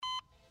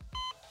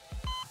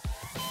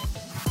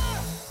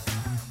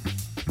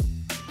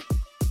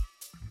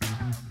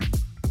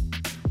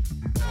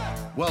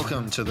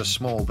Welcome to the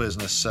Small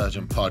Business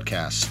Surgeon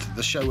Podcast,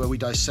 the show where we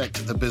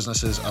dissect the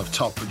businesses of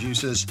top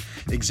producers,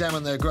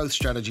 examine their growth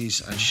strategies,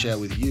 and share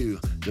with you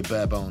the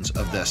bare bones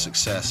of their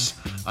success.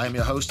 I am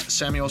your host,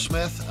 Samuel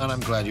Smith, and I'm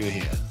glad you're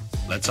here.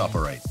 Let's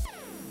operate.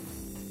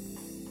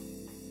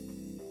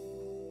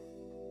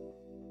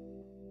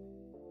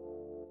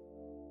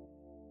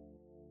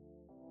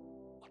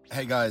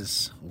 Hey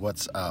guys,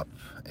 what's up?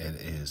 It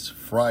is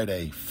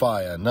Friday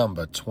Fire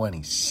number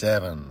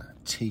 27.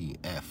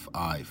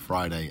 TFI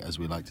Friday, as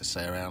we like to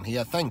say around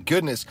here. Thank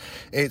goodness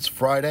it's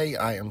Friday.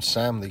 I am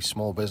Sam, the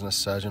Small Business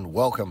Surgeon.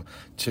 Welcome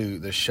to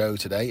the show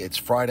today. It's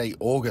Friday,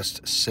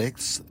 August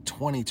 6th,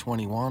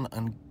 2021,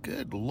 and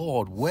good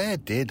Lord, where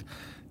did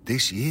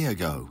this year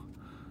go?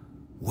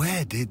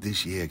 Where did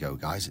this year go,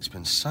 guys? It's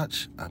been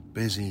such a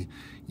busy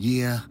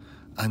year,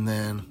 and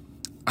then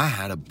I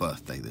had a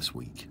birthday this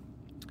week.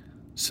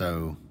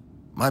 So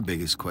my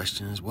biggest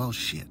question is, well,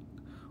 shit,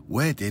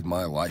 where did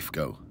my life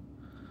go?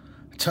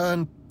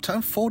 Turned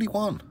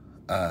 41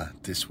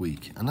 this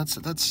week, and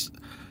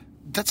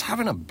that's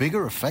having a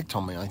bigger effect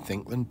on me, I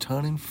think, than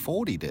turning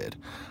 40 did,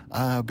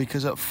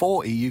 because at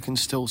 40 you can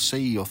still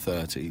see your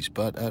 30s,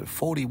 but at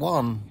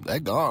 41 they're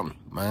gone,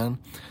 man.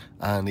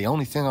 And the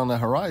only thing on the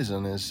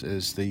horizon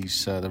is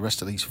these the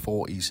rest of these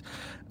 40s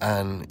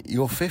and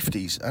your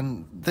 50s,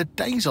 and the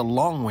days are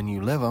long when you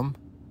live them.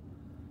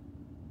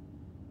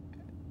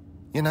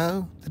 You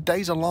know, the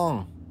days are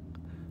long,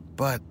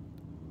 but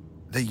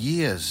the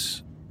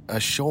years are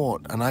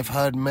short, and I've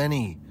heard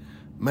many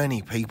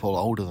people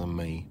older than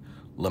me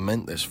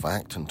lament this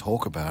fact and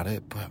talk about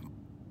it, but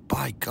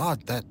by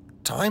God, that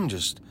time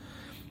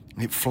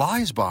it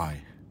flies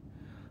by.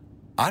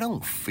 I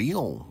don't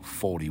feel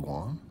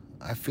 41.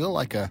 I feel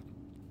like a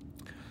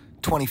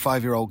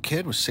 25-year-old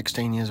kid with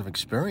 16 years of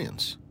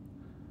experience,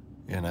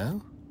 you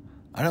know?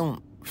 I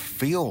don't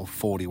feel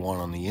 41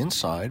 on the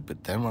inside,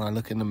 but then when I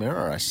look in the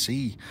mirror, I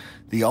see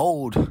the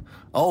old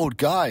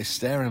guy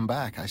staring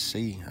back. I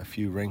see a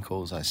few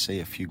wrinkles, I see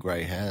a few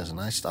gray hairs, and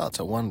I start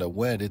to wonder,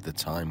 where did the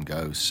time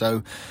go?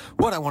 So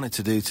what I wanted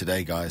to do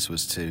today, guys,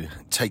 was to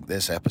take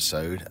this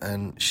episode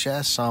and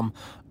share some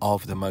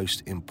of the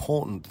most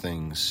important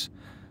things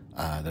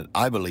that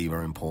I believe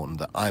are important,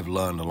 that I've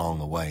learned along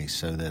the way,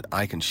 so that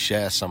I can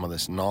share some of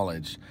this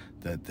knowledge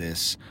that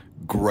this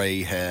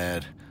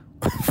gray-haired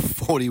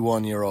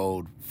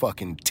 41-year-old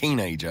fucking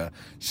teenager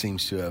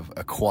seems to have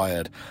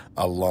acquired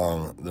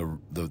along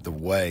the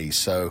way.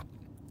 So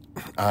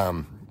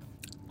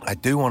I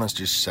do want to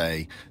just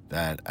say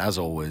that, as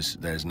always,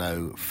 there's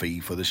no fee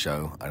for the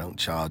show. I don't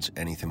charge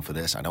anything for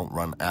this. I don't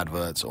run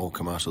adverts or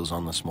commercials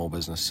on the Small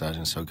Business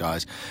Surgeon. So,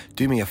 guys,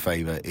 do me a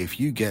favor.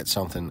 If you get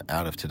something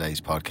out of today's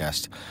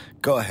podcast,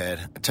 go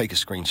ahead, take a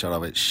screenshot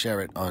of it,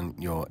 share it on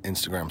your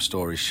Instagram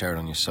stories, share it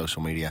on your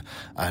social media,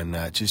 and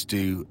just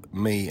do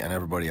me and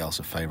everybody else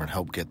a favor and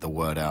help get the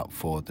word out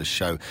for the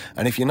show.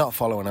 And if you're not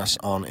following us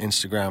on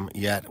Instagram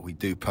yet, we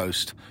do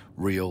post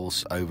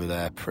reels over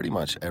there pretty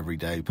much every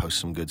day, post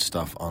some good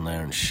stuff on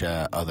there and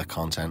share other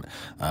content.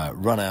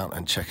 Run out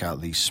and check out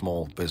the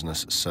Small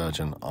Business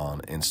Surgeon on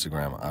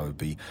Instagram. I would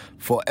be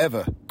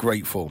forever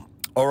grateful.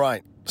 All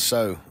right,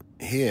 so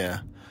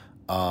here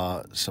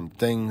are some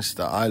things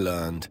that I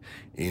learned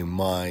in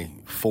my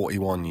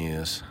 41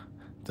 years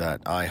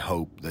that I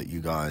hope that you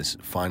guys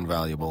find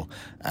valuable,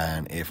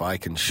 and if I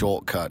can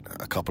shortcut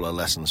a couple of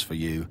lessons for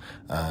you,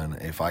 and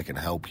if I can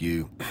help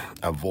you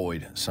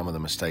avoid some of the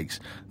mistakes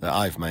that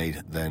I've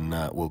made, then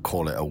we'll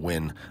call it a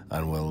win,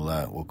 and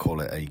we'll call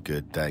it a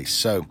good day.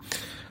 So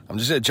I'm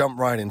just going to jump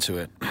right into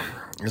it.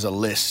 There's a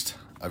list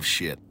of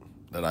shit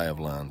that I have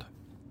learned.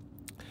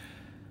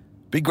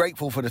 Be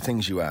grateful for the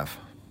things you have.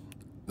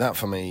 That,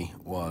 for me,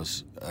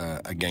 was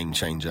a game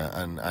changer,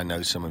 and I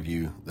know some of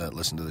you that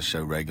listen to the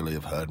show regularly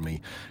have heard me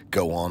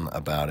go on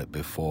about it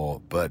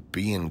before, but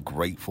being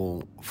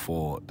grateful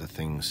for the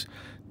things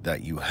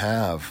that you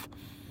have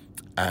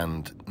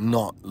and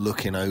not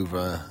looking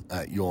over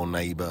at your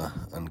neighbor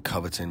and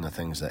coveting the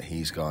things that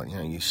he's got. You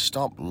know, you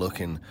stop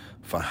looking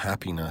for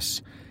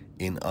happiness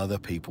in other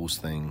people's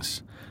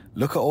things.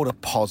 Look at all the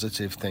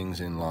positive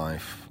things in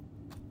life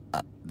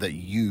that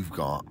you've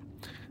got,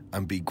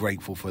 and be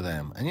grateful for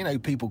them. And, you know,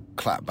 people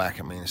clap back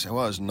at me and say,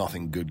 well, there's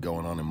nothing good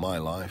going on in my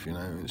life, you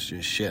know, it's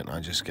just shit. And I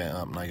just get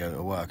up and I go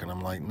to work, and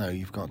I'm like, no,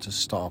 you've got to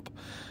stop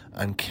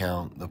and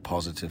count the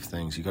positive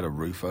things. You got a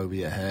roof over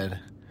your head,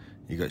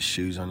 you got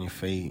shoes on your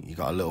feet, you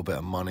got a little bit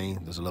of money,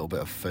 there's a little bit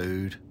of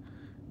food,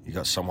 you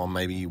got someone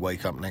maybe you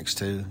wake up next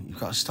to. You've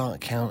got to start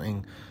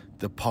counting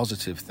the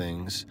positive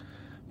things,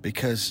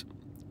 because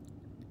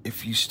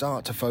if you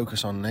start to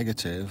focus on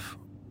negative,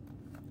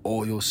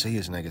 all you'll see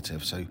is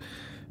negative. So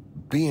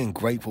being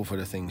grateful for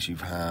the things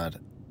you've had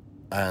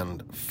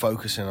and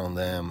focusing on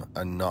them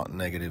and not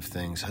negative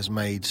things has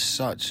made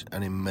such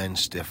an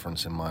immense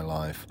difference in my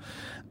life.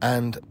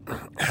 And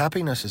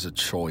happiness is a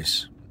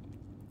choice.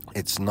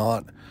 It's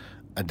not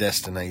a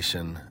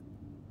destination.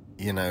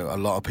 You know, a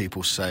lot of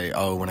people say,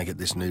 oh, when I get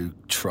this new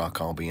truck,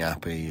 I'll be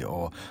happy.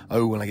 Or,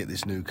 oh, when I get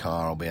this new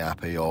car, I'll be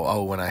happy. Or,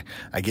 oh, when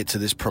I get to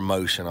this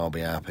promotion, I'll be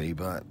happy.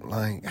 But,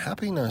 like,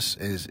 happiness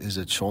is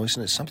a choice,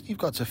 and it's something you've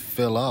got to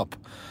fill up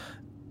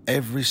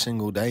every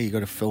single day. You've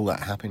got to fill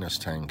that happiness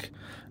tank.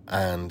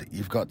 And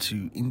you've got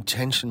to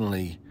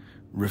intentionally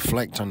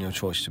reflect on your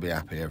choice to be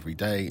happy every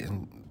day.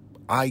 And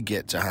I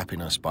get to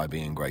happiness by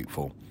being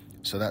grateful.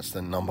 So that's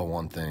the number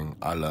one thing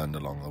I learned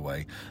along the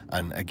way.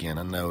 And again,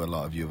 I know a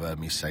lot of you have heard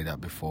me say that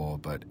before,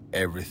 but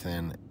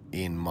everything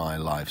in my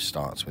life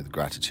starts with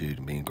gratitude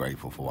and being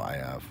grateful for what I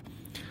have.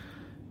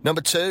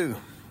 Number 2,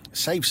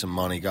 save some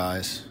money,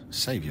 guys.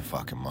 Save your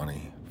fucking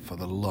money. For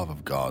the love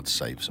of God,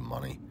 save some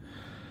money.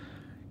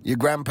 Your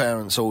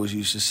grandparents always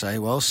used to say,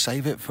 well,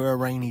 save it for a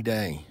rainy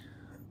day.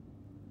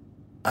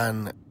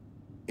 And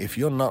if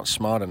you're not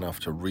smart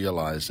enough to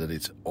realize that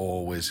it's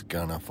always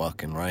gonna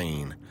fucking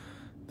rain,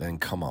 then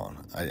come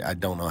on. I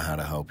don't know how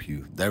to help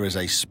you. There is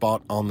a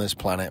spot on this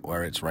planet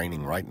where it's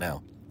raining right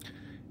now.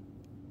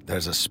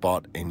 There's a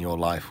spot in your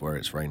life where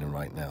it's raining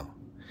right now.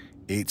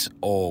 It's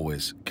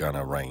always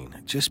gonna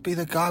rain. Just be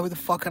the guy with the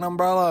fucking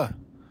umbrella.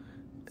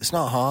 It's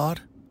not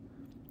hard.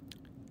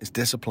 It's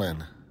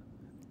discipline.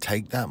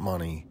 Take that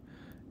money,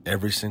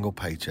 every single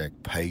paycheck,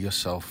 pay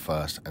yourself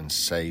first and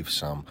save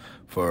some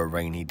for a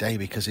rainy day,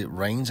 because it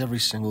rains every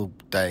single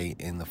day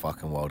in the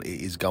fucking world.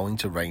 It is going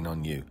to rain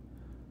on you.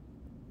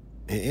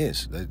 It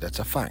is. That's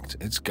a fact.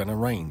 It's going to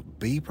rain.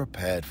 Be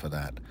prepared for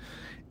that.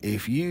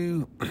 If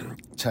you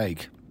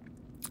take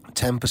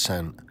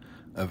 10%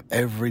 of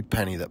every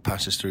penny that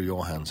passes through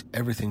your hands,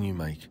 everything you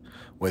make,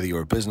 whether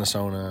you're a business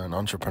owner, an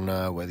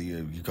entrepreneur, whether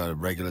you've got a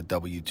regular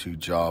W-2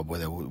 job,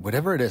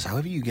 whatever it is,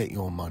 however you get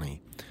your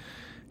money,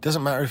 it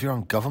doesn't matter if you're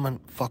on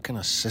government fucking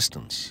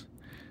assistance.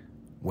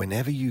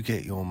 Whenever you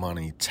get your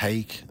money,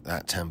 take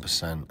that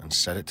 10% and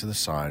set it to the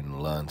side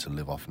and learn to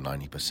live off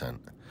 90%.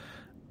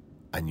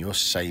 And your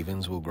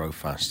savings will grow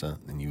faster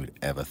than you would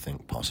ever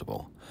think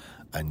possible.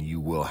 And you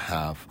will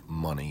have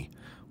money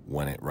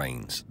when it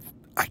rains.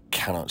 I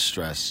cannot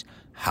stress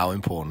how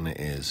important it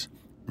is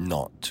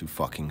not to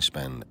fucking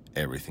spend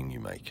everything you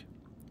make.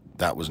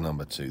 That was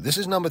number 2. This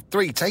is number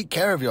 3. Take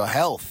care of your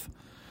health.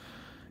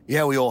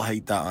 Yeah, we all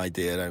hate that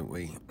idea, don't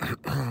we?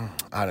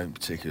 I don't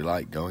particularly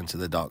like going to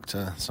the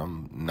doctor.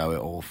 Some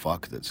know-it-all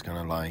fuck that's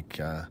going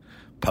to,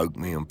 poke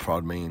me and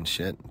prod me and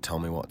shit and tell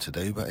me what to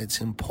do. But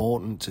it's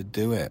important to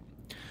do it.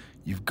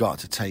 You've got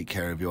to take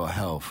care of your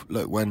health.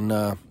 Look, when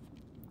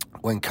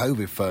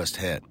COVID first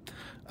hit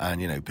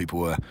and, people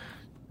were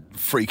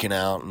freaking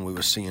out and we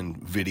were seeing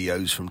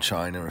videos from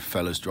China of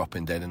fellas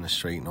dropping dead in the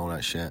street and all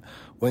that shit.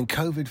 When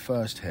COVID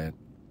first hit,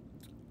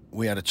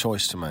 we had a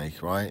choice to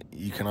make, right?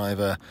 You can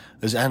either,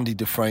 as Andy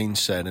Dufresne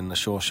said in The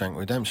Shawshank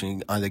Redemption, you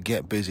can either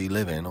get busy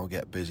living or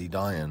get busy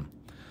dying.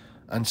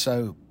 And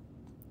so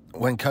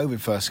when COVID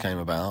first came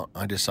about,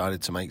 I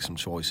decided to make some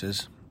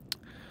choices.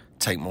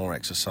 Take more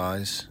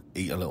exercise,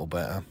 eat a little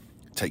better,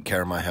 take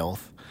care of my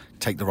health,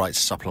 take the right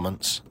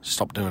supplements,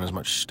 stop doing as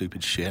much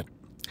stupid shit.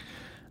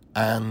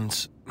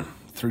 And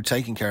through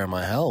taking care of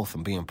my health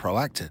and being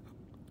proactive,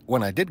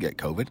 when I did get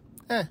COVID,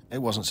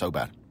 it wasn't so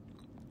bad.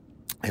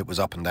 It was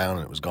up and down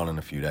and it was gone in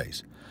a few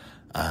days.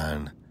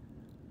 And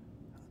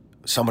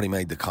somebody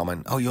made the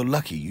comment, oh, you're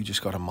lucky, you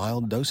just got a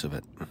mild dose of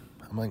it.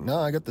 I'm like, no,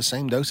 I got the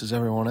same dose as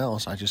everyone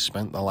else. I just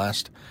spent the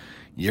last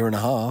year and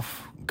a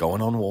half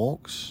going on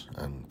walks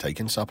and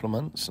taking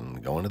supplements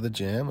and going to the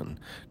gym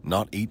and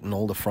not eating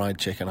all the fried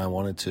chicken I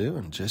wanted to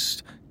and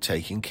just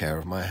taking care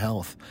of my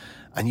health.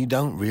 And you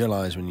don't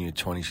realize when you're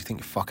 20s, you think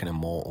you're fucking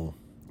immortal.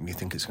 You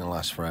think it's going to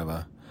last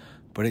forever,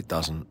 but it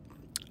doesn't.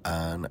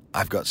 And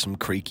I've got some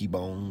creaky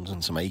bones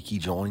and some achy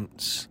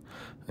joints.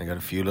 I got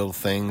a few little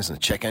things and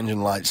the check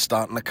engine light's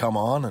starting to come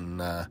on.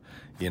 And,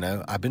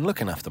 I've been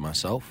looking after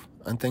myself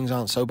and things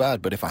aren't so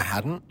bad. But if I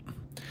hadn't,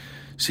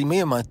 see, me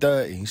in my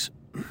 30s,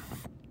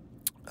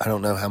 I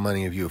don't know how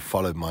many of you have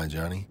followed my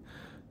journey,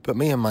 but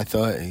me in my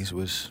 30s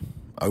was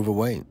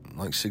overweight,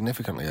 like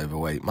significantly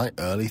overweight. My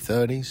early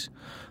 30s,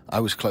 I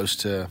was close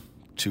to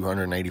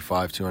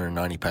 285,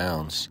 290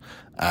 pounds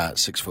at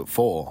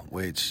 6'4",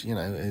 which,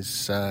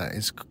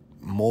 is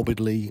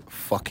morbidly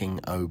fucking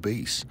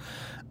obese.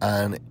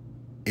 And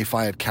if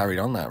I had carried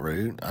on that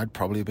route, I'd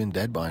probably have been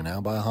dead by now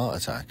by a heart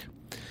attack.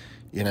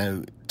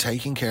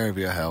 Taking care of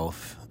your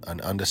health and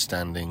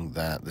understanding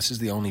that this is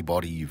the only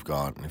body you've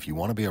got. And if you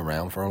want to be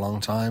around for a long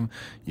time,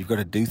 you've got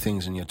to do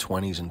things in your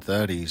 20s and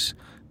 30s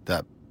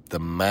that the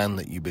man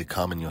that you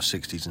become in your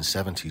 60s and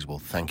 70s will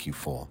thank you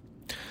for.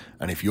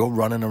 And if you're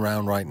running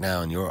around right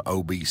now and you're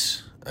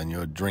obese and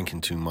you're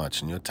drinking too much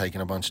and you're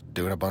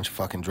doing a bunch of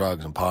fucking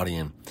drugs and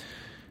partying,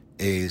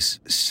 is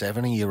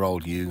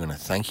 70-year-old you going to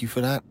thank you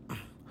for that?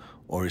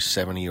 Or is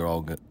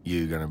 70-year-old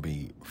you going to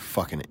be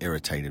fucking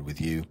irritated with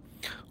you?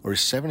 Or is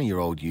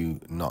 70-year-old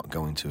you not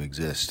going to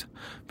exist?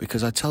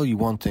 Because I tell you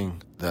one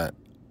thing that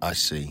I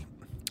see.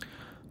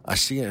 I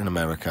see it in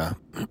America.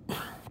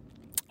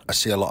 I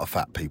see a lot of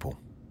fat people.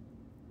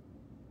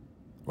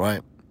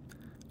 Right?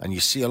 And you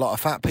see a lot of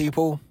fat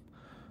people,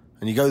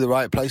 and you go to the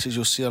right places,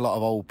 you'll see a lot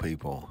of old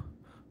people.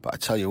 But I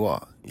tell you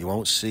what, you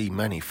won't see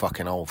many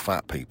fucking old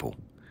fat people.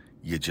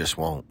 You just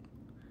won't.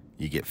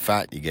 You get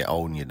fat, you get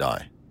old, and you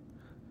die.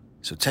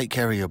 So take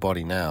care of your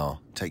body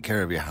now. Take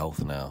care of your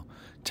health now.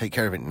 Take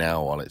care of it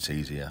now while it's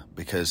easier,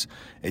 because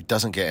it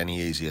doesn't get any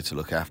easier to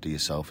look after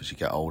yourself as you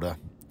get older.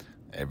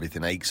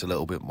 Everything aches a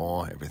little bit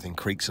more. Everything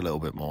creaks a little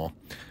bit more.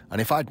 And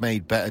if I'd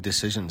made better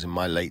decisions in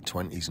my late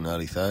 20s and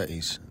early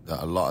 30s,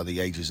 that a lot of the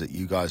ages that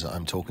you guys that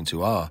I'm talking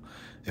to are,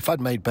 if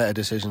I'd made better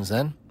decisions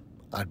then,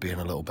 I'd be in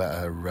a little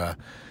better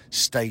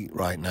state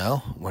right now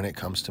when it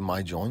comes to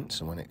my joints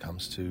and when it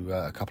comes to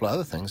a couple of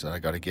other things that I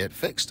got to get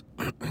fixed.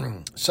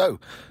 So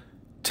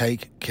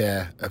take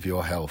care of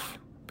your health,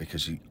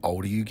 because the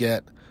older you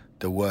get,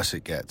 the worse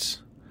it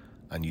gets.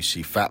 And you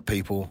see fat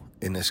people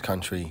in this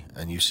country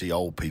and you see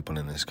old people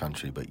in this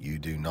country, but you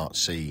do not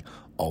see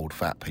old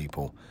fat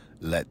people.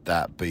 Let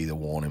that be the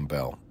warning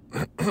bell.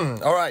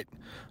 All right,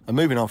 I'm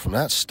moving on from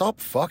that. Stop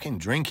fucking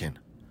drinking.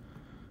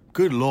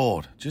 Good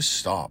Lord, just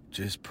stop.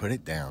 Just put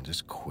it down.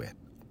 Just quit.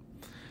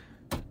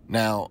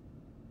 Now,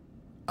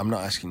 I'm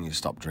not asking you to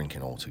stop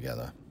drinking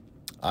altogether.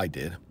 I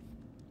did.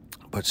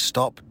 But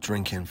stop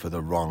drinking for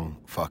the wrong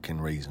fucking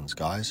reasons,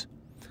 guys.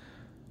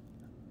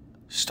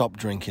 Stop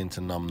drinking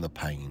to numb the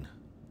pain.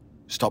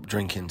 Stop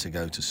drinking to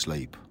go to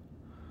sleep.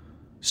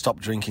 Stop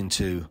drinking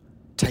to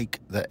take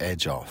the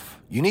edge off.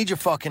 You need your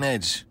fucking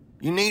edge.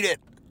 You need it.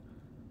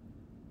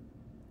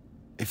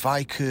 If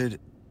I could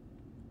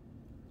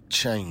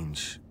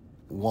change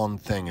one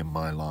thing in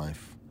my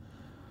life,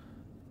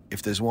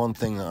 if there's one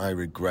thing that I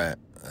regret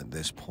at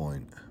this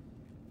point,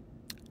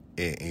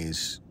 it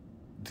is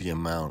the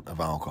amount of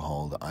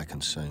alcohol that I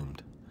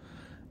consumed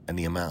and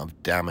the amount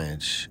of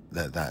damage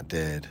that that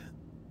did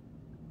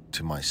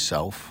to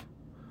myself,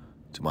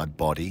 to my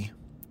body,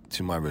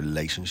 to my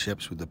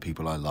relationships with the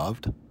people I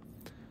loved,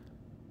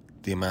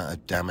 the amount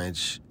of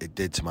damage it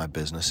did to my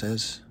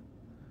businesses,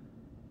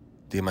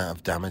 the amount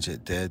of damage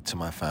it did to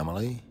my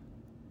family.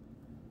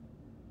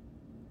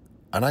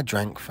 And I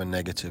drank for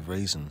negative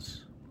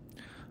reasons.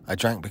 I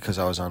drank because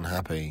I was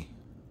unhappy.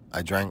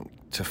 I drank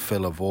to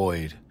fill a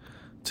void,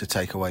 to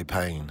take away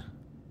pain.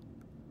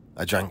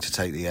 I drank to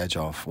take the edge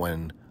off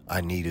when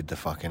I needed the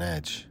fucking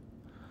edge.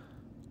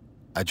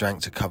 I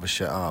drank to cover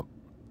shit up.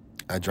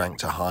 I drank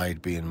to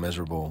hide being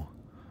miserable.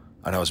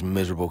 And I was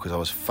miserable because I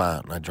was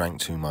fat and I drank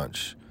too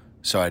much.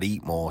 So I'd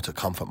eat more to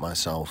comfort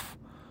myself.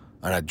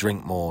 And I'd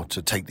drink more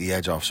to take the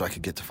edge off so I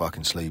could get to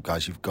fucking sleep.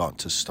 Guys, you've got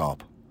to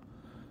stop.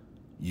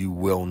 You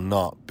will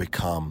not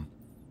become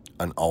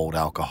an old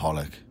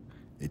alcoholic.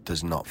 It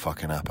does not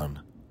fucking happen.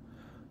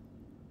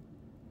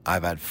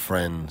 I've had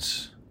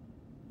friends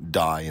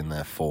die in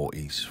their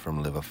 40s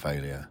from liver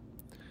failure.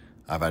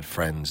 I've had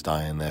friends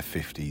die in their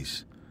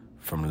 50s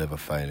from liver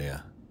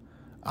failure.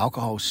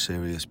 Alcohol's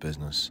serious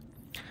business.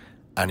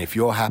 And if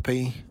you're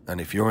happy,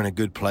 and if you're in a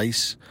good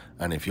place,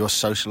 and if you're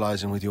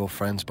socializing with your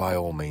friends, by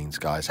all means,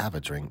 guys, have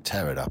a drink,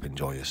 tear it up,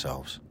 enjoy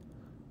yourselves.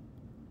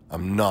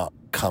 I'm not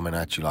coming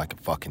at you like a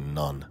fucking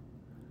nun.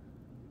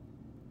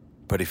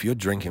 But if you're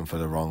drinking for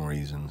the wrong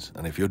reasons,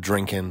 and if you're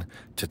drinking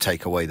to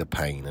take away the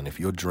pain, and if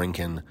you're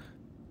drinking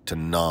to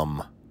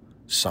numb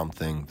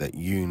something that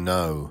you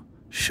know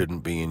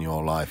shouldn't be in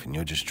your life, and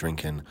you're just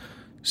drinking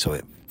so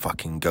it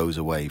fucking goes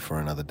away for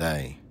another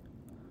day,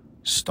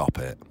 stop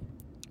it.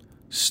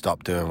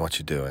 Stop doing what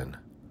you're doing.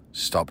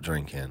 Stop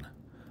drinking.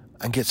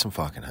 And get some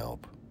fucking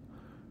help.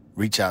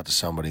 Reach out to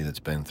somebody that's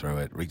been through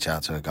it. Reach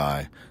out to a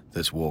guy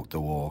that's walked the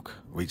walk.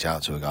 Reach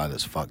out to a guy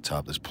that's fucked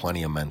up. There's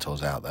plenty of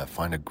mentors out there.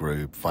 Find a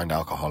group. Find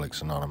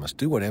Alcoholics Anonymous.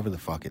 Do whatever the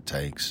fuck it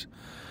takes.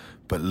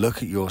 But look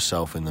at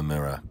yourself in the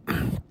mirror.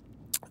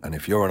 And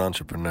if you're an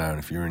entrepreneur, and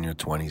if you're in your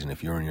 20s, and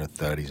if you're in your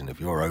 30s, and if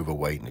you're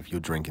overweight, and if you're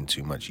drinking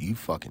too much, you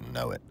fucking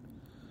know it.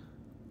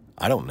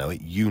 I don't know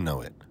it. You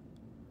know it.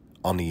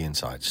 On the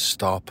inside.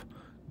 Stop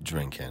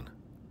drinking.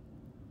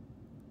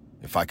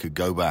 If I could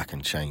go back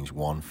and change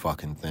one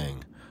fucking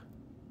thing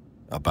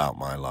about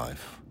my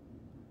life,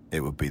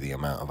 it would be the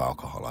amount of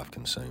alcohol I've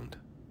consumed.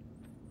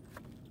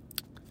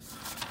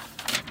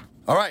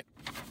 All right,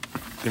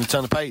 going to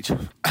turn the page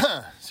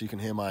so you can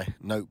hear my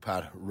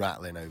notepad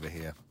rattling over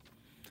here.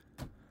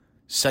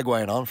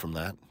 Segueing on from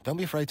that, don't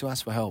be afraid to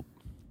ask for help.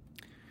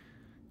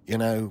 You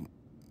know,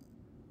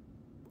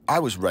 I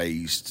was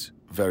raised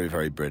very,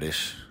 very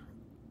British,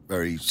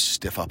 very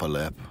stiff upper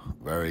lip,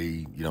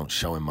 very, you don't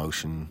show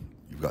emotion.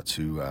 You've got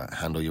to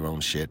handle your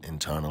own shit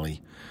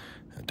internally.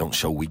 Don't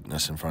show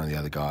weakness in front of the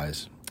other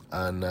guys.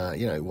 And,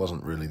 it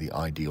wasn't really the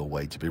ideal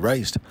way to be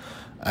raised.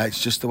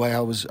 It's just the way I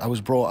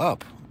was brought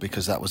up,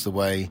 because that was the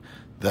way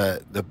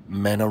the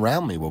men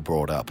around me were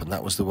brought up, and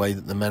that was the way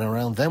that the men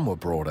around them were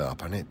brought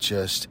up. And it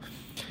just,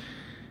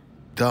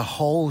 the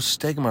whole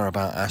stigma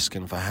about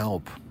asking for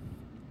help.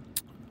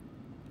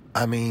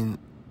 I mean,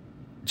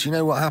 do you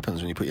know what happens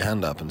when you put your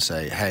hand up and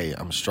say, hey,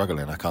 I'm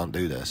struggling, I can't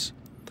do this?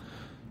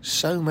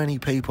 So many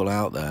people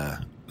out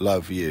there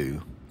love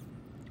you,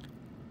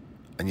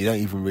 and you don't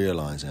even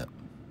realize it.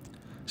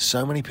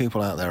 So many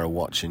people out there are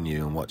watching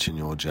you and watching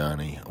your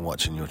journey and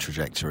watching your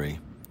trajectory,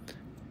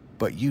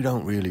 but you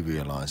don't really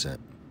realize it.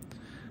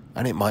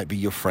 And it might be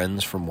your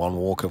friends from one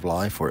walk of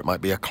life, or it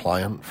might be a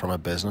client from a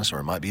business, or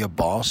it might be a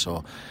boss,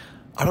 or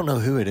I don't know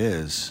who it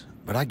is,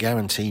 but I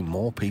guarantee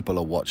more people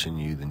are watching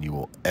you than you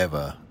will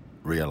ever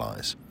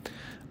realize.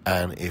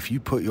 And if you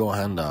put your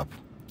hand up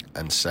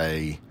and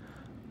say,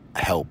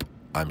 help,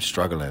 I'm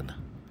struggling,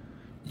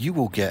 you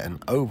will get an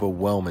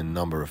overwhelming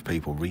number of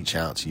people reach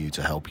out to you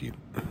to help you.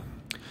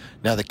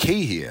 Now, the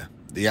key here,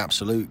 the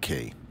absolute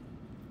key,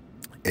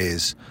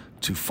 is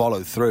to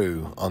follow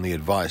through on the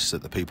advice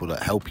that the people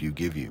that help you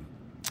give you.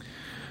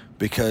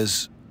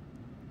 Because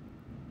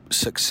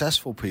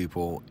successful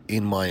people,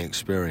 in my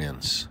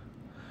experience,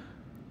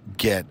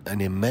 get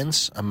an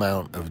immense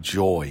amount of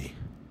joy,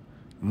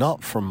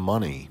 not from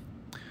money,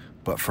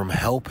 but from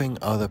helping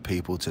other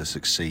people to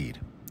succeed.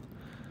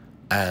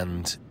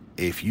 And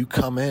if you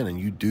come in and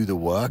you do the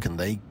work and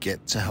they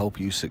get to help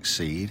you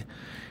succeed,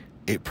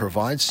 it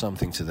provides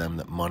something to them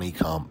that money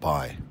can't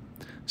buy.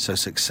 So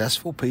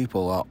successful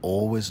people are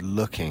always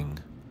looking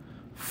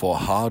for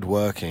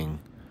hardworking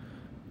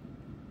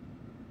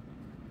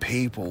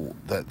people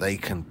that they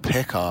can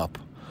pick up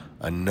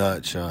and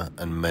nurture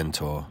and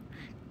mentor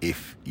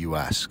if you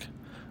ask.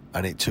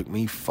 And it took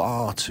me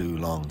far too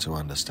long to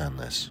understand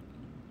this.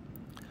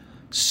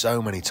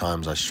 So many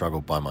times I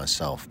struggled by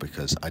myself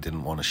because I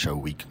didn't want to show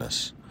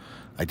weakness.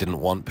 I didn't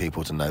want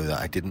people to know that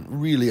I didn't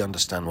really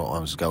understand what I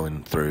was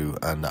going through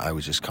and that I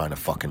was just kind of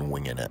fucking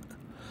winging it.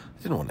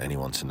 I didn't want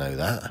anyone to know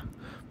that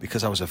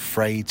because I was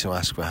afraid to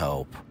ask for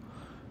help.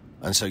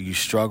 And so you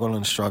struggle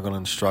and struggle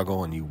and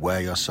struggle, and you wear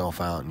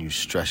yourself out and you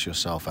stress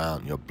yourself out,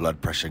 and your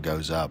blood pressure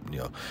goes up, and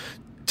you're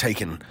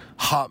taking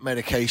heart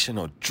medication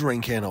or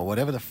drinking or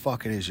whatever the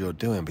fuck it is you're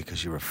doing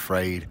because you're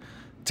afraid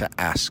to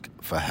ask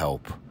for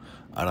help.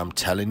 And I'm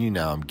telling you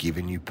now, I'm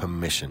giving you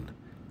permission.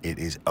 It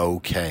is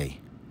okay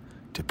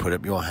to put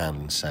up your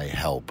hand and say,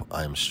 help,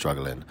 I am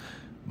struggling.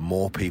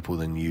 More people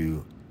than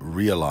you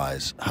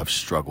realize have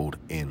struggled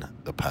in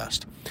the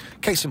past.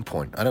 Case in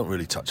point, I don't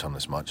really touch on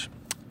this much.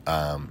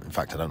 In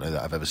fact, I don't know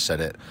that I've ever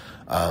said it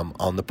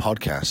on the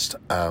podcast.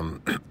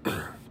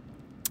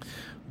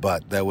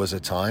 But there was a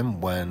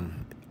time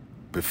when,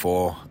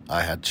 before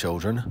I had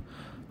children,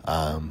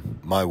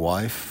 my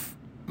wife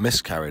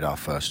miscarried our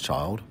first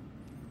child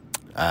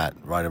at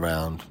right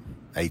around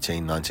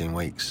 18, 19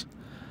 weeks.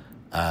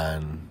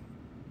 And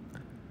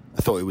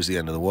I thought it was the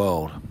end of the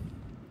world.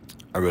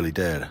 I really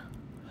did.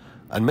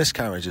 And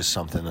miscarriage is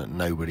something that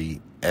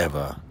nobody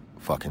ever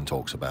fucking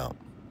talks about.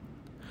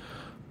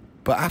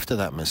 But after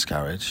that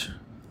miscarriage,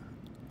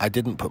 I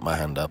didn't put my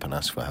hand up and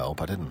ask for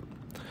help. I didn't.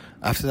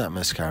 After that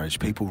miscarriage,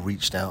 people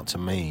reached out to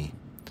me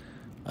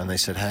and they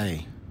said,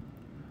 hey,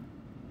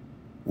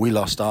 we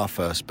lost our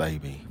first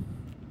baby.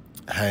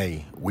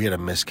 Hey, we had a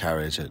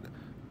miscarriage at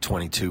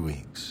 22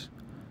 weeks.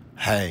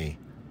 Hey,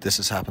 this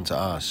has happened to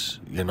us.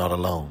 You're not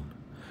alone.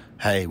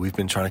 Hey, we've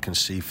been trying to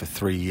conceive for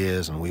 3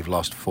 years and we've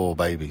lost 4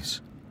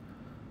 babies.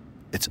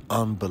 It's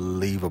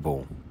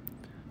unbelievable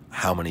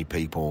how many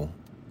people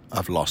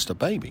have lost a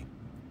baby.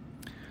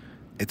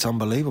 It's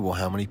unbelievable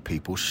how many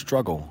people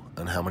struggle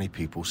and how many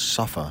people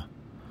suffer.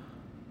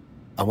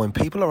 And when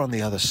people are on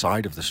the other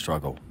side of the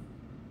struggle,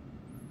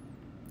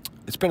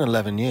 it's been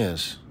 11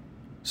 years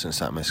since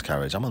that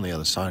miscarriage. I'm on the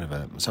other side of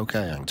it. It's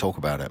okay, I can talk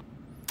about it.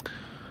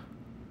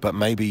 But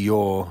maybe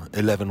you're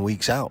 11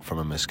 weeks out from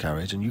a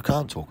miscarriage and you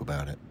can't talk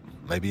about it.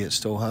 Maybe it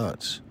still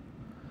hurts.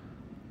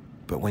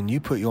 But when you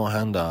put your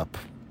hand up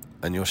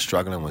and you're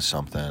struggling with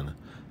something,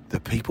 the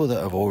people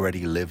that have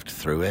already lived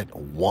through it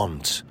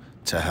want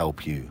to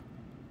help you.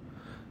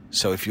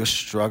 So if you're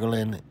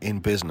struggling in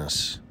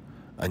business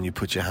and you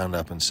put your hand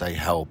up and say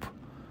help,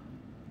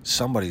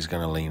 somebody's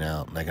going to lean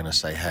out and they're going to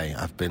say, hey,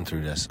 I've been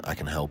through this, I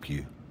can help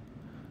you.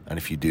 And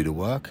if you do the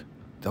work,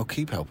 they'll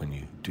keep helping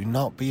you. Do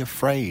not be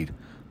afraid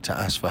to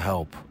ask for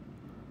help.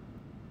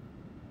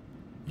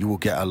 You will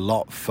get a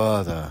lot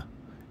further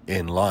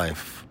in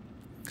life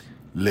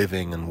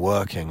living and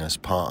working as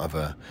part of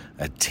a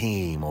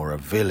team or a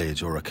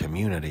village or a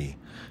community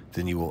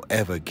than you will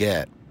ever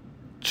get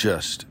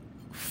just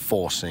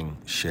forcing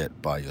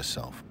shit by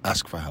yourself.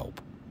 Ask for help.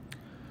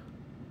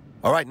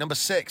 All right, number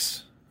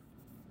 6.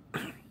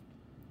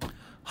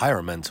 Hire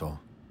a mentor.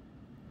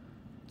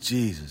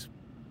 Jesus.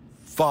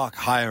 Fuck,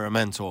 hire a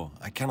mentor.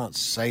 I cannot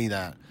say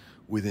that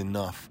with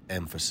enough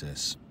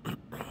emphasis.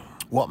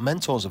 What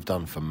mentors have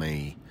done for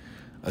me,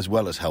 as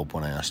well as help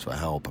when I asked for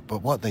help,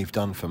 but what they've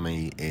done for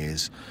me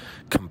is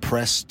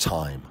compress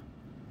time.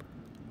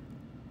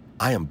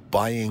 I am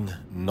buying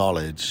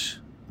knowledge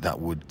that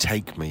would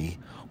take me,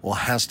 or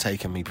has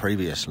taken me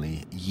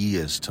previously,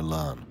 years to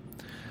learn.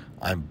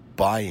 I'm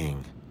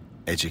buying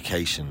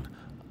education.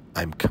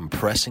 I'm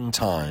compressing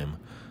time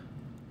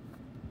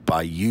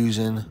by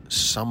using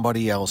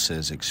somebody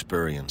else's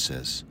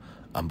experiences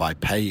and by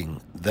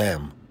paying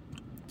them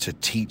to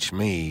teach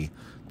me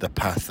the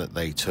path that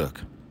they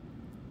took.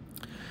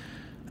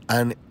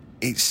 And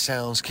it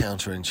sounds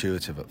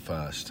counterintuitive at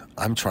first.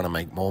 I'm trying to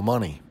make more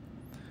money.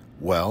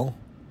 Well,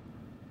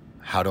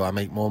 how do I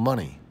make more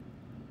money?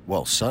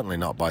 Well, certainly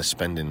not by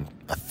spending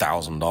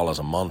 $1,000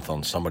 a month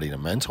on somebody to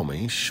mentor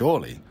me.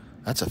 Surely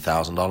That's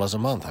 $1,000 a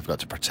month. I've got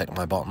to protect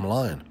my bottom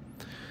line.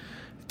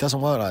 It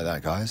doesn't work like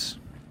that, guys.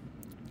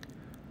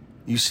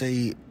 You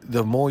see,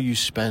 the more you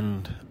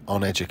spend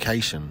on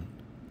education,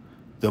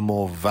 the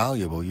more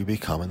valuable you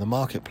become in the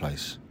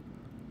marketplace.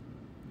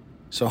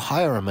 So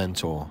hire a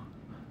mentor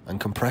and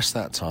compress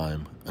that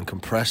time and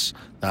compress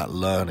that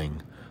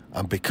learning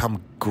and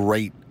become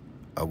great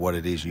at what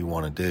it is you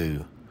want to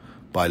do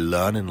by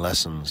learning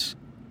lessons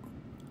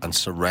and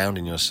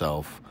surrounding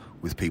yourself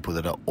with people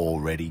that are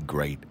already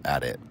great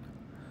at it.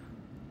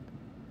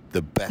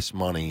 The best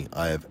money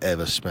I have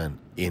ever spent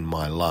in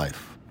my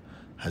life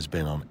has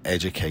been on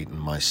educating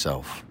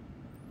myself.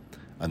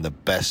 And the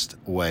best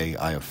way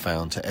I have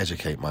found to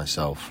educate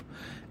myself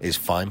is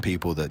find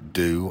people that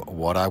do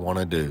what I want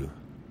to do.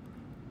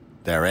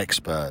 They're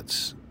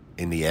experts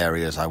in the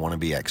areas I want to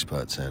be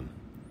experts in.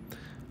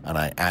 And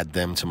I add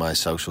them to my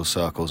social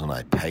circles, and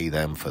I pay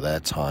them for their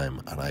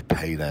time, and I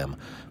pay them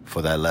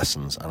for their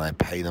lessons, and I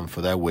pay them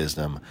for their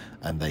wisdom,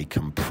 and they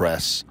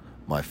compress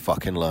my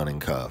fucking learning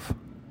curve.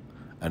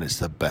 And it's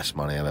the best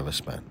money I've ever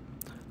spent.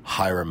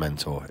 Hire a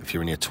mentor. If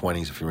you're in your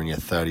 20s, if you're in your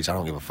 30s, I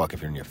don't give a fuck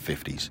if you're in your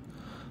 50s.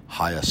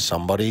 Hire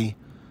somebody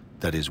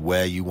that is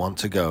where you want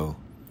to go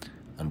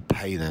and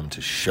pay them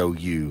to show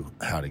you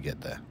how to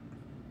get there.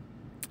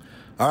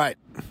 All right,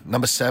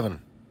 number 7. I'm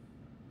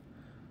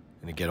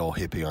going to get all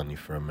hippie on you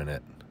for a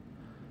minute.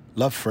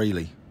 Love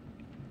freely.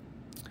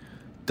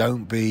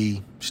 Don't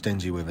be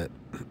stingy with it.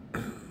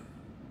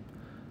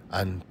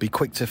 And be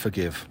quick to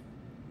forgive.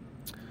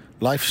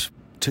 Life's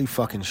too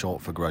fucking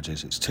short for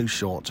grudges. It's too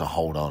short to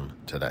hold on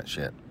to that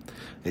shit.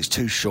 It's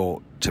too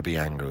short to be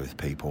angry with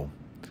people.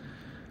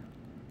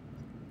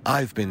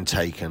 I've been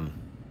taken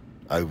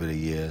over the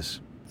years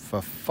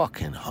for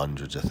fucking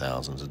hundreds of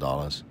thousands of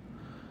dollars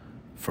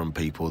from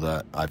people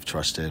that I've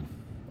trusted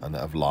and that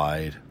have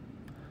lied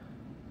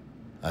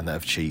and that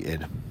have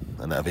cheated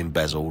and that have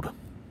embezzled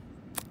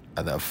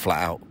and that have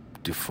flat out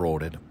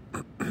defrauded.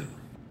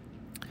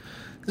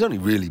 There's only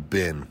really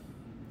been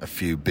a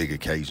few big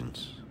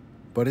occasions,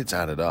 but it's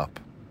added up.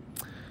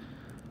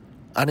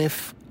 And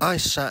if I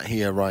sat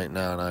here right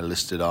now and I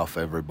listed off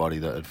everybody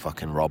that had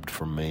fucking robbed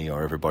from me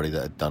or everybody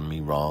that had done me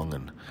wrong,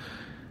 and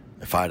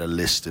if I had a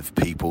list of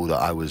people that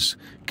I was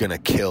gonna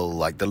kill,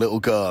 like the little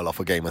girl off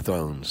of Game of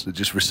Thrones that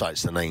just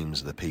recites the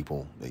names of the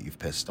people that you've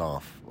pissed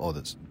off or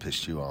that's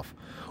pissed you off,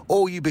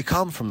 all you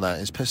become from that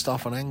is pissed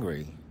off and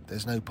angry.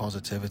 There's no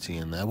positivity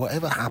in there.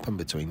 Whatever happened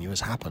between you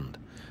has happened.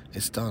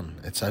 It's done.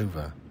 It's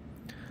over.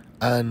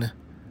 And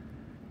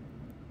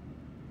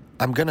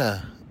I'm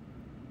gonna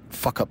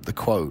fuck up the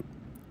quote,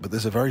 but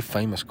there's a very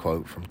famous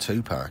quote from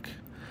Tupac,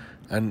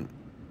 and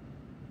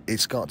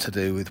it's got to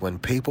do with when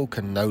people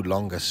can no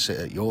longer sit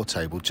at your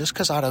table. Just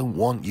because I don't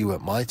want you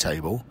at my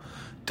table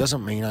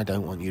doesn't mean I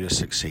don't want you to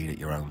succeed at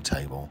your own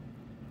table,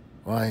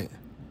 right?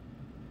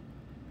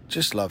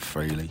 Just love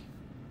freely.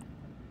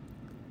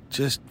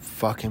 Just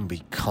fucking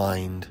be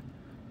kind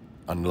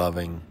and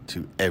loving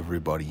to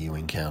everybody you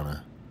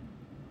encounter.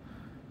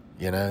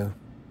 You know,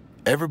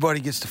 everybody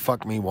gets to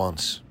fuck me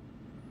once.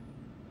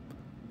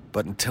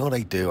 But until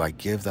they do, I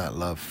give that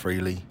love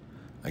freely.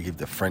 I give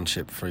the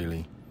friendship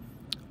freely.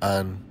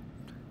 And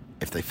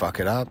if they fuck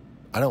it up,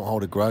 I don't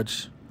hold a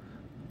grudge.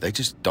 They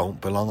just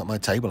don't belong at my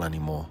table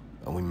anymore.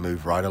 And we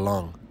move right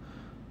along.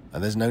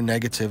 And there's no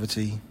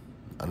negativity.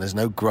 And there's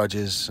no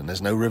grudges. And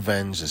there's no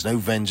revenge. There's no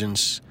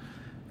vengeance.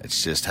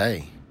 It's just,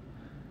 hey,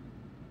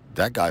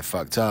 that guy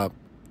fucked up.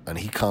 And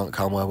he can't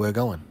come where we're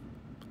going.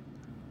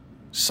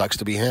 Sucks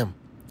to be him.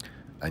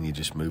 And you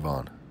just move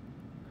on.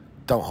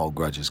 Don't hold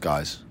grudges,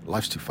 guys.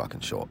 Life's too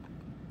fucking short.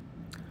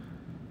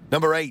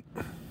 Number 8.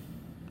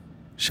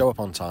 Show up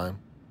on time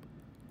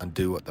and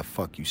do what the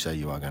fuck you say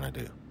you are going to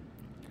do.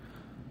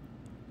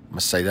 I'm going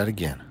to say that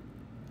again.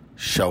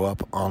 Show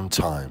up on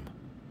time.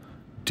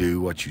 Do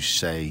what you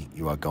say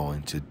you are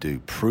going to do.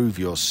 Prove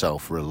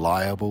yourself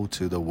reliable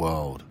to the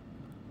world.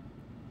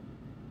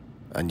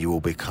 And you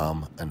will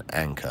become an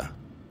anchor.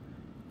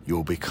 You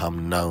will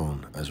become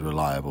known as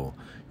reliable.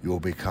 You will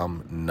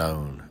become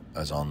known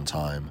as on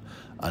time.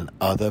 And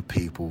other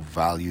people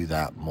value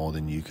that more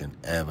than you can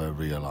ever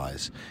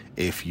realize.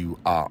 If you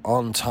are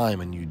on time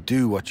and you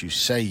do what you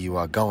say you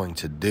are going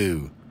to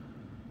do,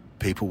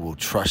 people will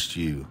trust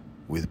you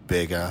with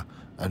bigger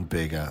and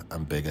bigger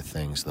and bigger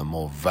things. The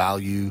more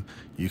value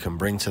you can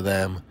bring to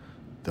them,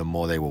 the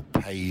more they will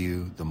pay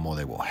you, the more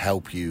they will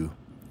help you.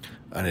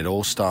 And it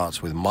all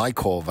starts with my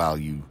core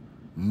value,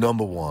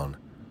 number 1,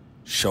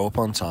 show up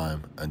on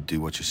time and do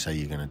what you say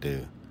you're going to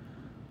do.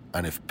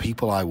 And if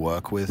people I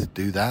work with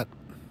do that,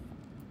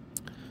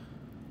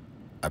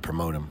 I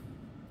promote them.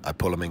 I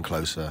pull them in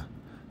closer.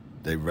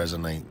 They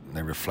resonate,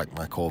 they reflect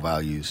my core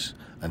values,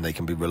 and they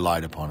can be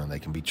relied upon and they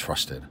can be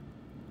trusted,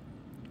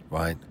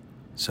 right?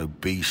 So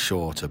be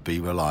sure to be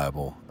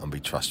reliable and be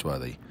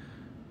trustworthy,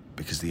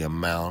 because the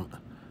amount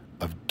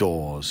of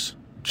doors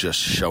just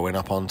showing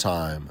up on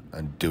time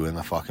and doing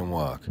the fucking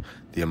work,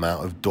 the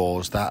amount of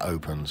doors that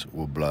opens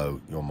will blow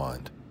your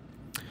mind.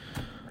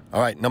 All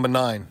right, number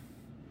 9.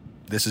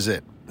 This is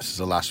it. This is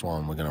the last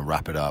one. We're going to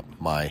wrap it up.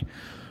 My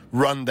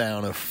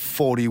rundown of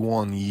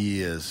 41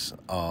 years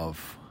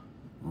of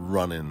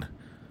running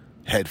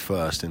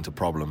headfirst into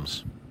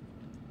problems.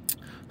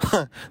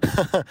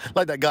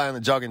 Like that guy on the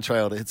jogging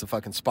trail that hits a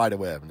fucking spider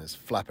web and is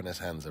flapping his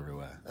hands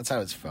everywhere. That's how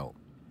it's felt.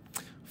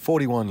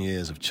 41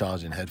 years of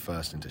charging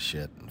headfirst into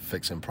shit and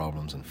fixing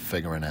problems and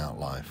figuring out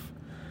life.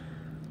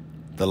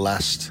 The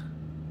last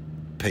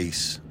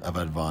piece of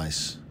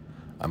advice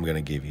I'm going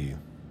to give you.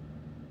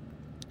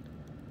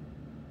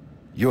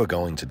 You are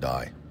going to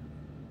die.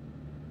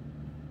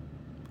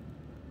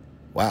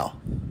 Wow,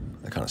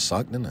 that kind of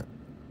sucked, didn't it?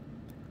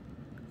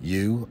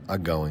 You are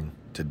going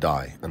to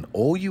die. And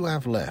all you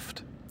have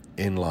left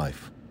in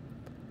life,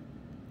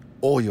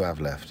 all you have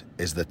left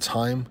is the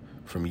time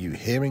from you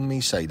hearing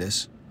me say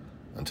this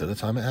until the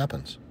time it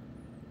happens.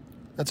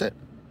 That's it.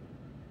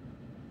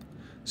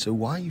 So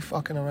why are you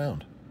fucking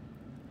around?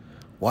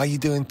 Why are you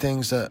doing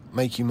things that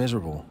make you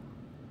miserable?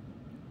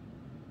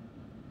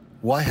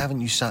 Why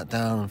haven't you sat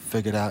down and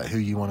figured out who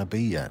you want to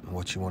be yet and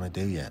what you want to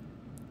do yet?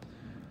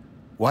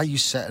 Why are you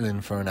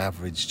settling for an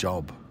average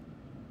job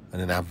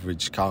and an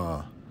average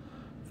car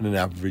and an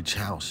average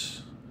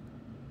house?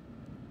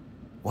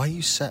 Why are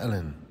you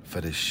settling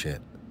for this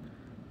shit?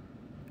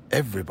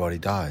 Everybody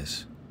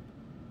dies.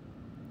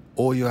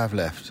 All you have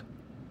left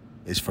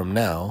is from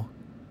now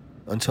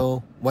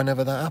until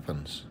whenever that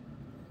happens.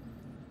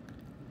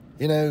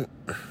 You know,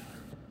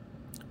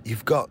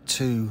 you've got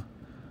to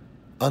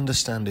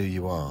understand who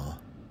you are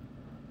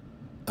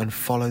and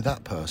follow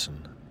that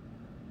person.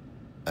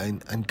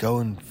 And go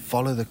and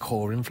follow the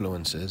core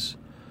influences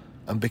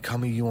and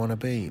become who you want to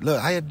be.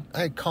 Look, I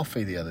had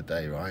coffee the other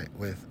day, right,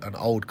 with an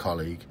old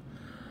colleague,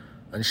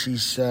 and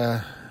she's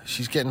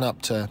getting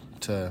up to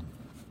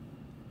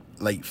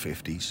late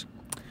 50s,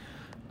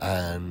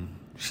 and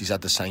she's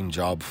had the same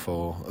job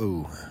for,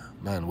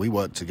 we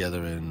worked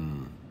together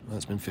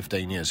it's been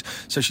 15 years.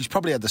 So she's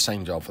probably had the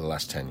same job for the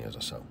last 10 years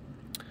or so.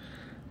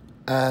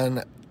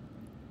 And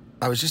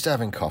I was just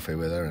having coffee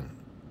with her, and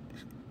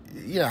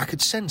I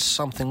could sense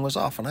something was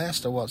off, and I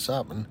asked her what's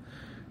up, and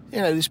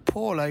this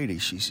poor lady,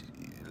 she's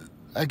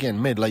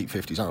again mid-late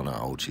 50s, I don't know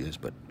how old she is,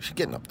 but she's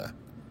getting up there,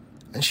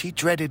 and she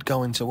dreaded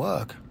going to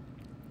work.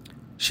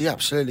 She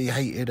absolutely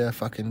hated her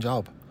fucking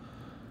job.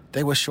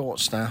 They were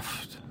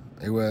short-staffed,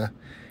 they were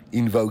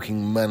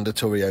invoking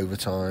mandatory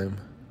overtime,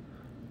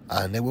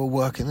 and they were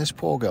working this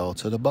poor girl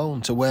to the bone,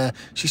 to where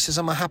she says,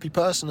 I'm a happy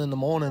person in the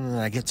morning, and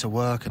I get to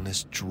work, and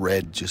this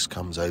dread just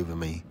comes over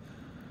me,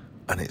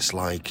 and it's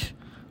like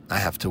I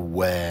have to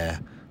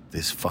wear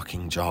this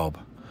fucking job,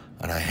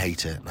 and I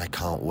hate it, and I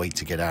can't wait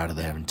to get out of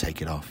there and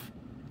take it off.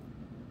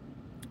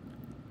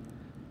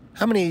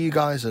 How many of you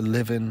guys are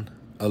living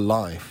a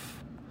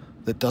life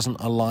that doesn't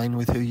align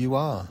with who you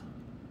are?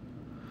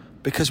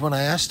 Because when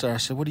I asked her, I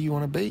said, what do you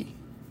want to be?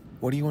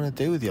 What do you want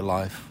to do with your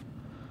life?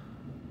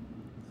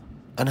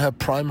 And her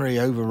primary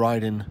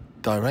overriding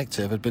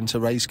directive had been to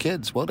raise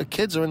kids. Well, the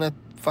kids are in their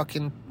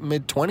fucking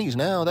mid-20s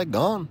now. They're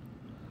gone.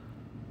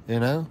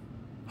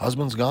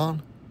 Husband's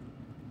gone.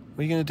 What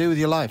are you going to do with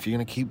your life? You're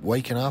going to keep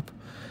waking up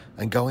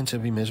and going to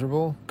be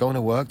miserable? Going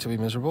to work to be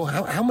miserable?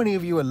 How many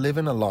of you are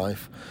living a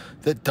life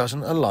that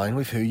doesn't align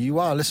with who you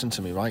are? Listen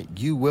to me, right?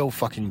 You will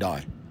fucking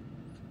die.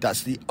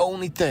 That's the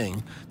only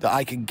thing that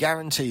I can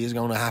guarantee is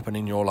going to happen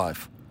in your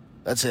life.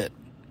 That's it.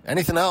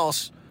 Anything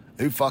else,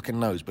 who fucking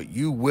knows? But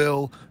you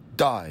will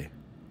die.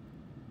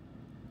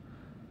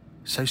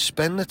 So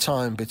spend the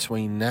time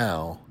between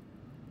now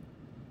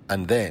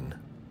and then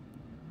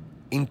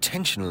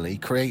intentionally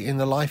creating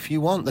the life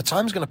you want. The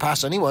time's going to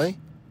pass anyway.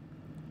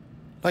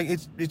 Like,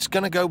 it's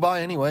going to go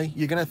by anyway.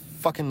 You're going to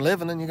fucking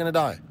live and then you're going to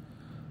die.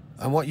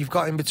 And what you've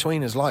got in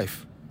between is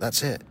life.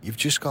 That's it. You've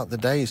just got the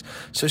days.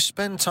 So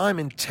spend time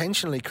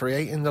intentionally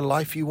creating the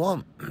life you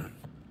want.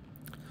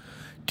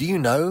 Do you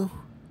know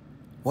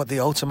what the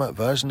ultimate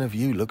version of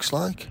you looks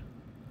like?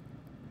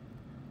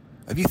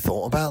 Have you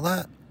thought about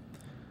that?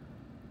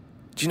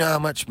 Do you know how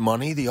much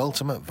money the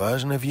ultimate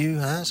version of you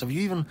has? Have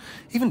you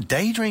even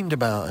daydreamed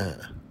about it?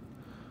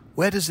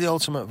 Where does the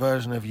ultimate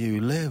version of you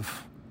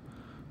live?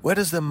 Where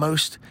does the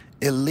most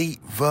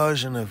elite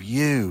version of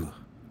you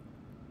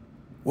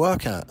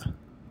work at?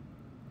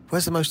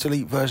 Where's the most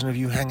elite version of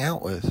you hang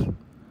out with?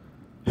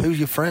 Who's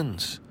your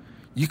friends?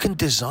 You can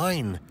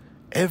design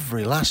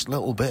every last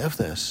little bit of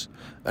this.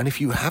 And if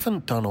you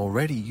haven't done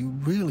already, you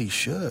really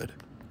should.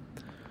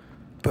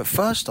 But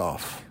first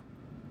off,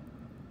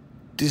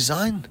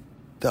 design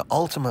the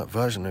ultimate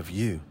version of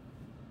you.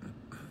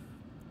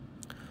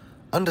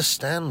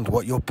 Understand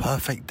what your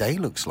perfect day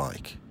looks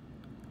like.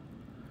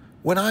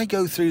 When I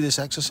go through this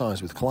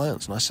exercise with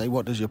clients and I say,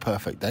 what does your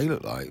perfect day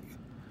look like?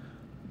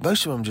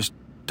 Most of them just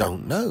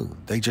don't know.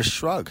 They just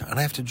shrug, and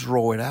I have to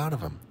draw it out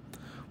of them.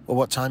 Well,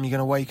 what time are you going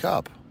to wake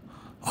up?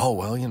 Oh,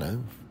 well,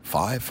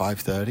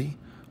 5:30.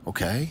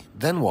 Okay,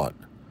 then what?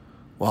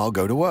 Well, I'll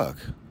go to work.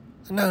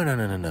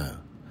 No.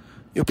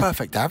 Your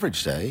perfect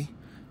average day,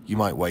 you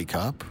might wake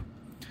up,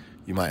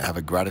 you might have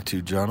a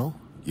gratitude journal,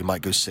 you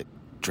might go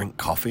drink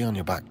coffee on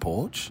your back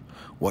porch,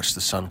 watch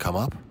the sun come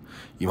up,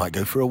 you might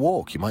go for a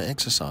walk, you might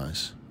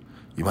exercise,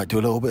 you might do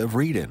a little bit of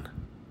reading,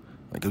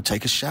 Like, go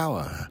take a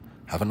shower,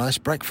 have a nice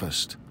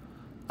breakfast,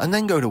 and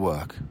then go to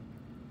work.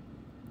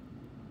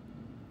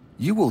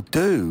 You will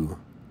do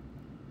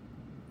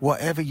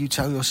whatever you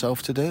tell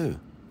yourself to do.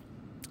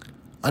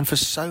 And for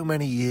so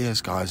many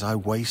years, guys, I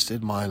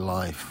wasted my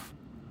life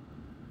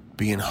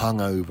being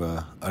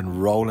hungover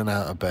and rolling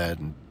out of bed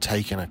and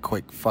taking a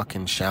quick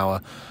fucking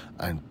shower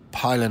and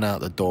piling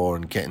out the door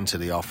and getting to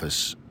the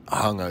office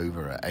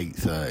hungover at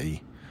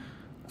 8:30,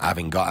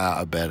 having got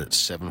out of bed at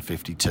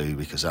 7:52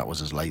 because that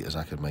was as late as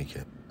I could make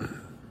it.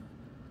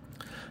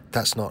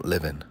 That's not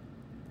living.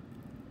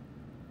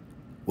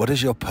 What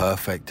does your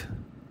perfect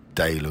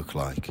day look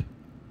like?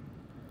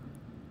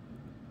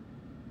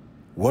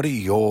 What are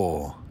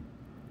your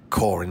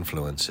core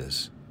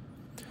influences?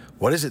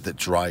 What is it that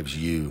drives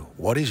you?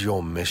 What is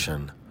your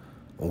mission?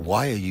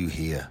 Why are you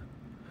here?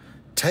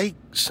 Take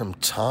some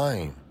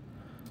time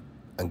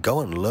and go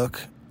and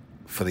look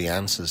for the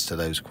answers to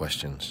those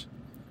questions.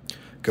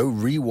 Go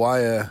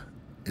rewire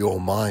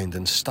your mind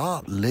and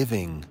start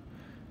living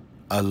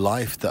a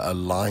life that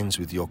aligns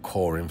with your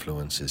core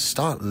influences.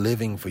 Start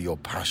living for your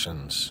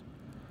passions.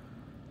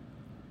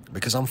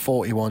 Because I'm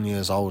 41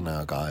 years old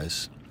now,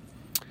 guys.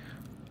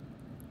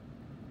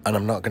 And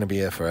I'm not going to be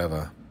here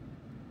forever.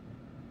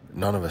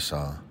 None of us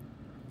are.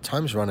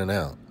 Time's running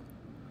out.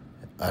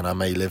 And I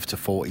may live to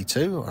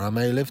 42 or I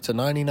may live to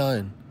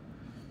 99.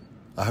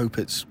 I hope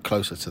it's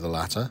closer to the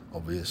latter,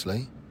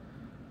 obviously.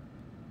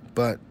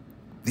 But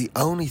the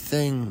only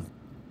thing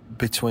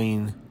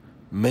between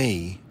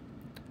me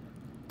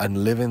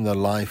and living the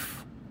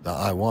life that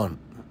I want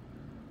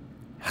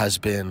has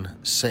been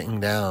sitting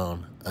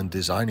down and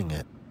designing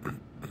it.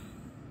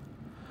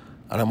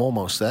 And I'm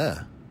almost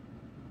there.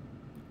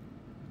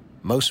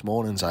 Most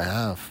mornings I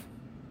have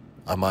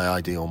are my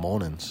ideal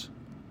mornings.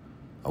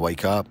 I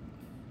wake up,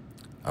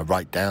 I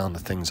write down the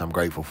things I'm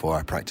grateful for,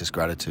 I practice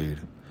gratitude,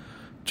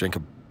 drink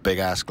a big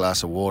ass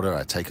glass of water,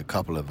 I take a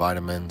couple of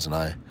vitamins, and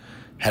I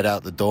head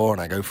out the door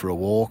and I go for a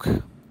walk.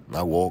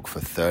 I walk for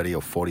 30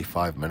 or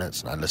 45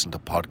 minutes and I listen to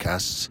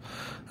podcasts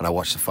and I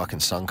watch the fucking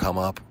sun come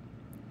up.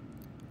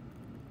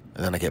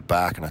 And then I get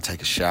back and I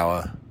take a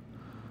shower.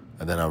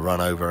 And then I run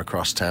over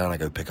across town. I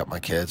go pick up my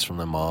kids from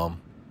their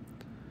mom.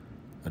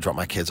 I drop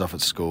my kids off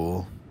at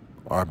school,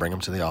 or I bring them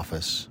to the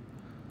office.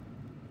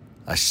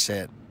 I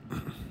sit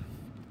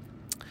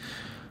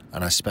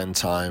and I spend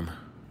time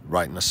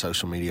writing a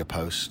social media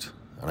post,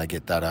 and I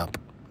get that up,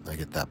 I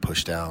get that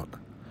pushed out.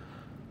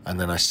 And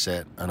then I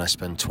sit and I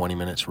spend 20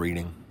 minutes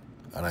reading,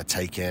 and I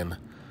take in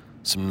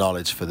some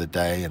knowledge for the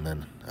day, and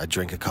then I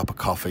drink a cup of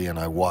coffee and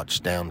I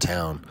watch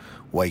downtown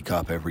wake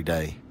up every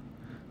day.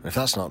 And if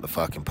that's not the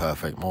fucking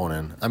perfect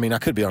morning, I mean, I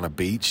could be on a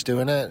beach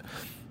doing it,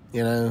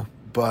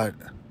 but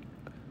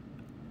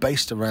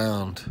based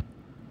around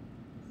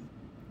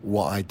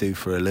what I do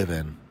for a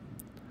living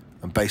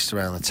and based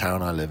around the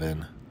town I live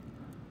in,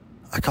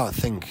 I can't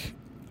think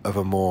of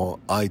a more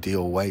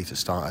ideal way to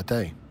start a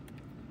day.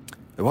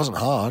 It wasn't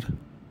hard.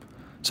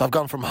 So I've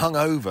gone from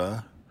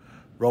hungover,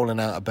 rolling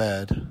out of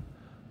bed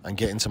and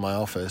getting to my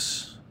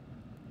office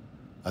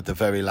at the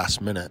very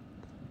last minute,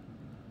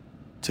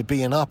 to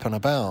being up and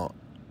about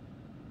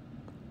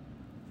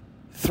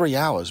 3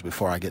 hours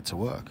before I get to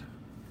work.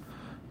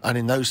 And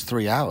in those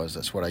 3 hours,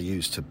 that's what I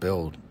use to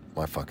build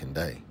my fucking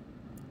day.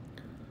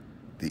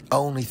 The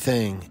only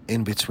thing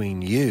in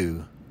between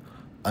you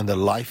and the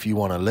life you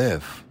want to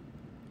live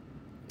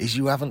is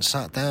you haven't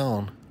sat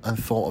down and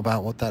thought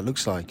about what that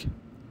looks like.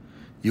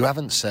 You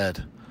haven't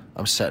said,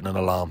 I'm setting an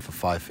alarm for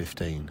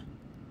 5:15.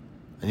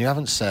 And you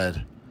haven't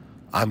said,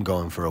 I'm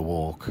going for a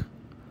walk.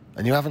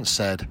 And you haven't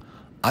said,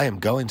 I am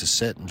going to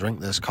sit and drink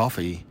this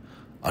coffee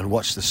and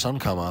watch the sun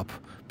come up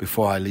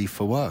before I leave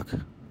for work.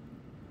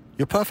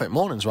 Your perfect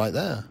morning's right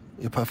there.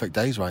 Your perfect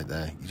day's right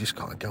there. You just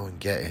gotta go and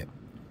get it.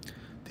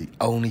 The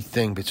only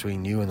thing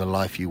between you and the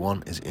life you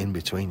want is in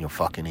between your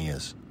fucking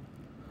ears.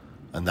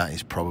 And that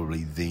is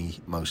probably the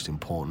most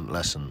important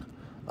lesson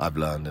I've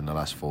learned in the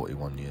last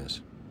 41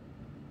 years.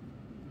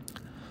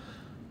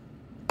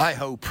 I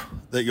hope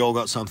that you all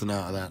got something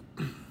out of that.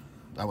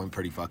 That went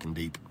pretty fucking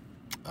deep.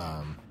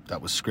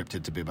 That was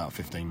scripted to be about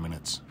 15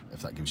 minutes,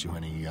 if that gives you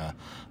any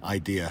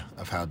idea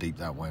of how deep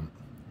that went.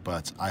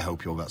 But I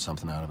hope you all got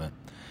something out of it.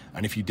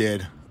 And if you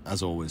did,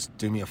 as always,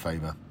 do me a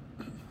favor.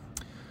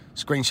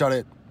 Screenshot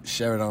it,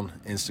 share it on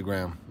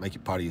Instagram, make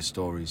it part of your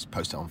stories,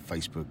 post it on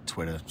Facebook,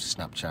 Twitter,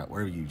 Snapchat,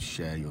 wherever you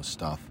share your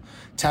stuff.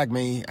 Tag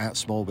me at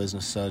Small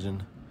Business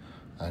Surgeon.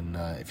 And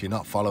if you're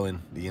not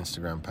following the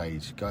Instagram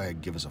page, go ahead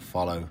and give us a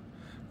follow.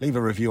 Leave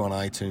a review on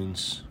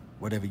iTunes,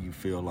 whatever you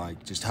feel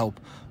like. Just help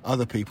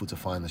other people to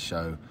find the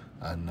show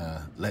and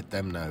let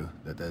them know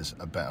that there's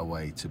a better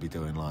way to be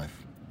doing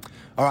life.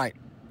 All right,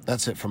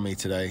 that's it from me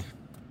today.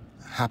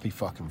 Happy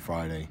fucking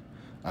Friday.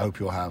 I hope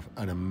you'll have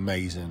an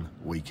amazing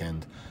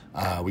weekend.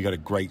 We got a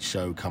great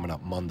show coming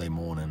up Monday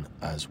morning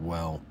as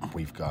well.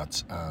 We've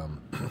got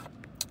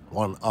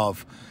one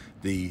of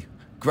the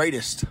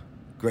greatest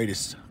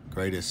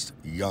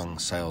young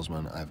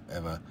salesmen I've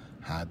ever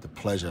had the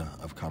pleasure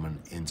of coming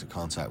into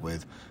contact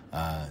with.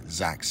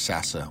 Zach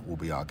Sasser will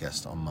be our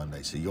guest on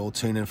Monday. So you'll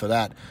tune in for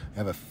that.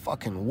 Have a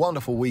fucking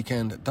wonderful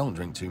weekend. Don't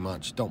drink too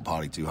much. Don't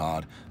party too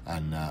hard.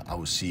 And I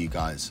will see you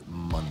guys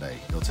Monday.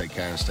 You'll take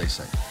care and stay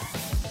safe.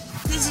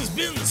 This has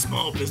been the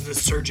Small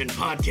Business Surgeon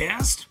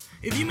Podcast.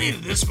 If you made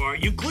it this far,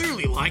 you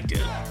clearly liked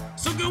it.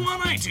 So go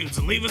on iTunes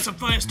and leave us a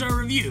 5-star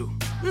review.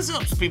 This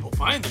helps people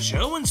find the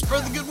show and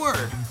spread the good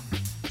word.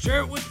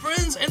 Share it with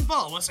friends and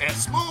follow us at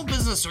Small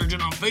Business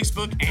Surgeon on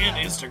Facebook and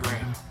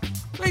Instagram.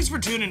 Thanks for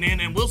tuning in,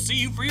 and we'll see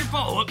you for your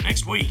follow-up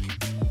next week.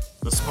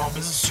 The Small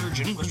Business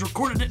Surgeon was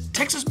recorded at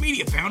Texas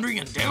Media Foundry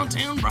in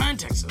downtown Bryan,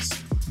 Texas.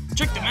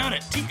 Check them out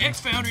at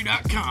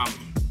txfoundry.com.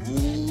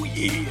 Ooh,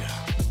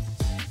 yeah.